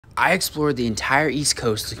I explored the entire East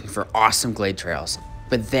Coast looking for awesome glade trails,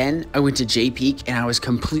 but then I went to Jay Peak and I was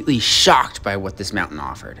completely shocked by what this mountain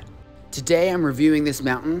offered. Today I'm reviewing this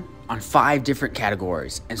mountain on 5 different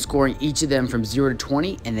categories and scoring each of them from 0 to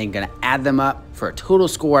 20 and then gonna add them up for a total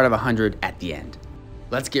score out of 100 at the end.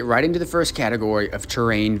 Let's get right into the first category of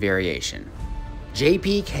terrain variation. Jay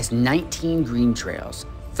Peak has 19 green trails,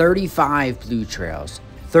 35 blue trails,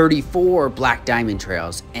 34 black diamond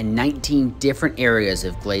trails, and 19 different areas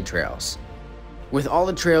of glade trails. With all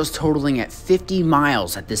the trails totaling at 50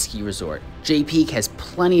 miles at this ski resort, Jay Peak has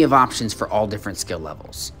plenty of options for all different skill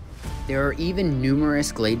levels. There are even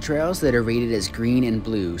numerous glade trails that are rated as green and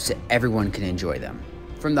blue so everyone can enjoy them.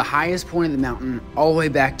 From the highest point of the mountain all the way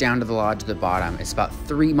back down to the lodge at the bottom, it's about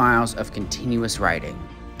 3 miles of continuous riding.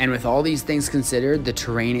 And with all these things considered, the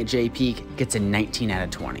terrain at Jay Peak gets a 19 out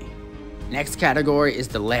of 20. Next category is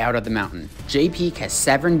the layout of the mountain. Jay Peak has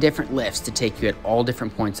 7 different lifts to take you at all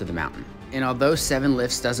different points of the mountain. And although 7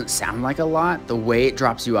 lifts doesn't sound like a lot, the way it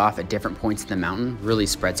drops you off at different points in the mountain really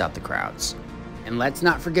spreads out the crowds. And let's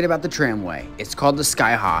not forget about the tramway. It's called the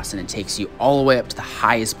Sky Haas and it takes you all the way up to the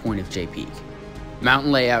highest point of Jay Peak.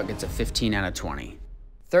 Mountain layout gets a 15 out of 20.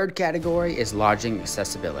 Third category is lodging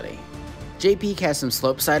accessibility. Jay Peak has some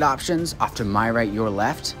slopeside options off to my right, your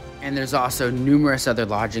left, and there's also numerous other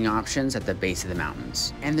lodging options at the base of the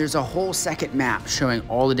mountains. And there's a whole second map showing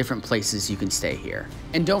all the different places you can stay here.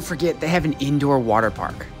 And don't forget, they have an indoor water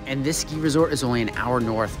park, and this ski resort is only an hour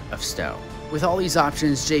north of Stowe. With all these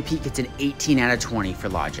options, Jay Peak gets an 18 out of 20 for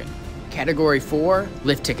lodging. Category 4,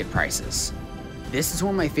 lift ticket prices. This is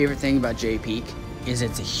one of my favorite things about Jay Peak, is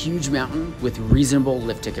it's a huge mountain with reasonable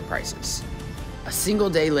lift ticket prices. A single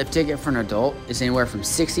day lift ticket for an adult is anywhere from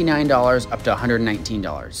 $69 up to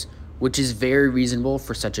 $119, which is very reasonable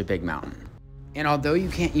for such a big mountain. And although you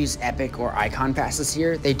can't use Epic or Icon passes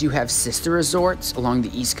here, they do have sister resorts along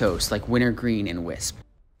the East Coast like Wintergreen and Wisp.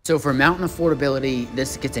 So for mountain affordability,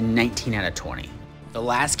 this gets a 19 out of 20. The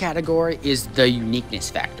last category is the uniqueness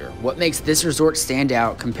factor. What makes this resort stand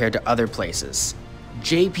out compared to other places?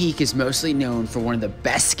 Jay Peak is mostly known for one of the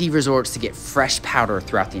best ski resorts to get fresh powder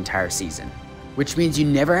throughout the entire season, which means you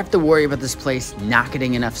never have to worry about this place not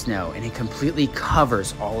getting enough snow, and it completely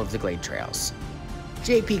covers all of the glade trails.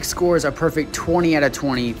 Jay Peak scores a perfect 20 out of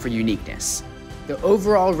 20 for uniqueness. The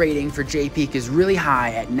overall rating for Jay Peak is really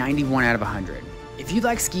high at 91 out of 100. If you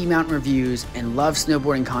like ski mountain reviews and love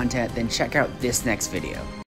snowboarding content, then check out this next video.